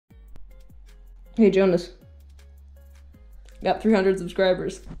Hey, Jonas. Got 300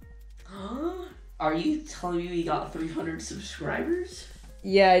 subscribers. Are you telling me we got 300 subscribers?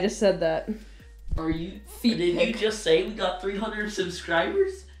 Yeah, I just said that. Are you? Feet Did pic. you just say we got 300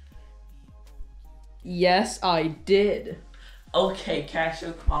 subscribers? Yes, I did. Okay,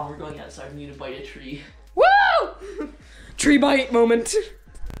 Casio, come on, we're going outside. We need to bite a tree. Woo! Tree bite moment.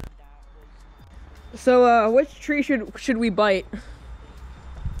 So, which tree should we bite?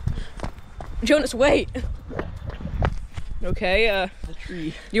 Jonas, wait. Okay, The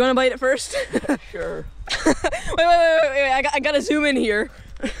tree. you wanna bite it first? Sure. wait, I gotta zoom in here.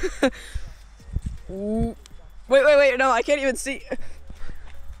 Ooh. Wait, no, I can't even see.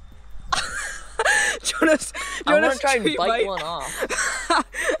 Jonas, I wanna try and tree bite one off.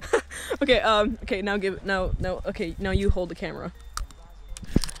 Okay, now okay, now you hold the camera.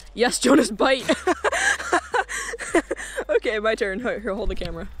 Yes, Jonas, bite. Okay, my turn. Here, hold the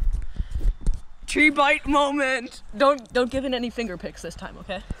camera. Tree bite moment. Don't give it any finger picks this time,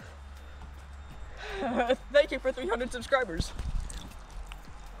 okay? Thank you for 300 subscribers.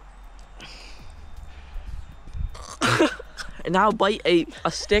 And now bite a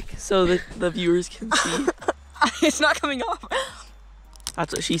stick so that the viewers can see. It's not coming off.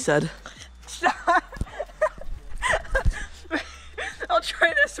 That's what she said. I'll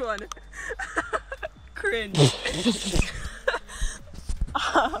try this one. Cringe.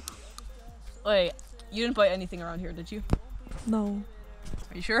 Wait, you didn't bite anything around here, did you? No.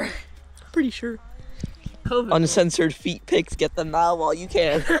 Are you sure? Pretty sure. COVID. Uncensored feet pics, get them now while you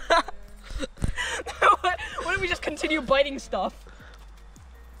can. What if we just continue biting stuff?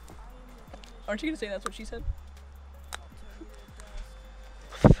 Aren't you gonna say that's what she said?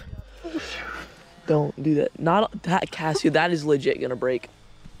 Don't do that. Not that, Casio. That is legit gonna break.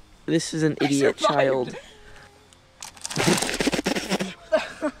 This is an idiot child.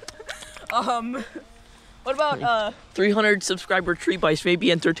 What about 300 subscriber tree bites may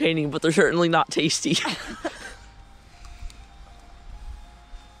be entertaining, but they're certainly not tasty.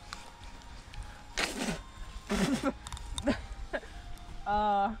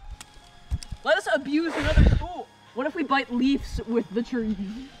 let us abuse another tool. What if we bite leaves with the tree?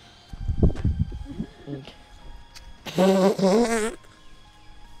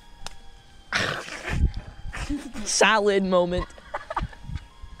 Salad moment.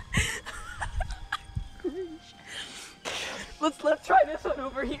 Let's try this one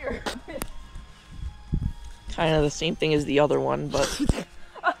over here. Kind of the same thing as the other one, but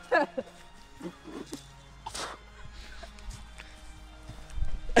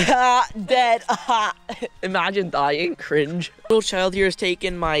dead. Imagine dying. Cringe. Little child here has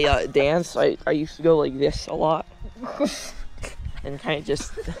taken my dance. I used to go like this a lot and kind of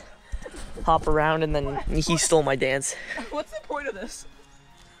just hop around, and then he stole my dance. What's the point of this?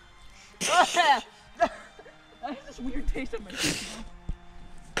 I have this weird taste on my teeth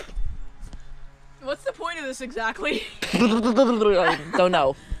now. What's the point of this exactly? I don't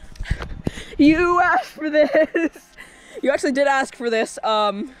know. You asked for this. You actually did ask for this.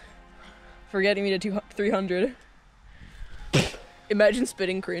 For getting me to 300. Imagine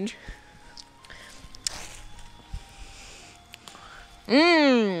spitting cringe.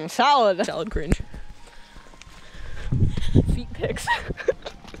 Salad. Salad cringe. Feet pics.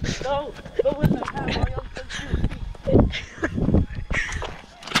 No, don't let them have my uncensored feet pic.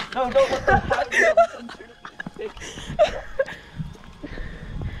 No, don't let them have my uncensored feet pic.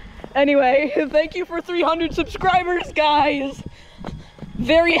 Anyway, thank you for 300 subscribers, guys.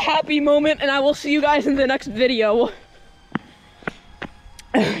 Very happy moment, and I will see you guys in the next video.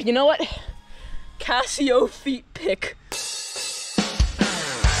 You know what? Casio feet pic.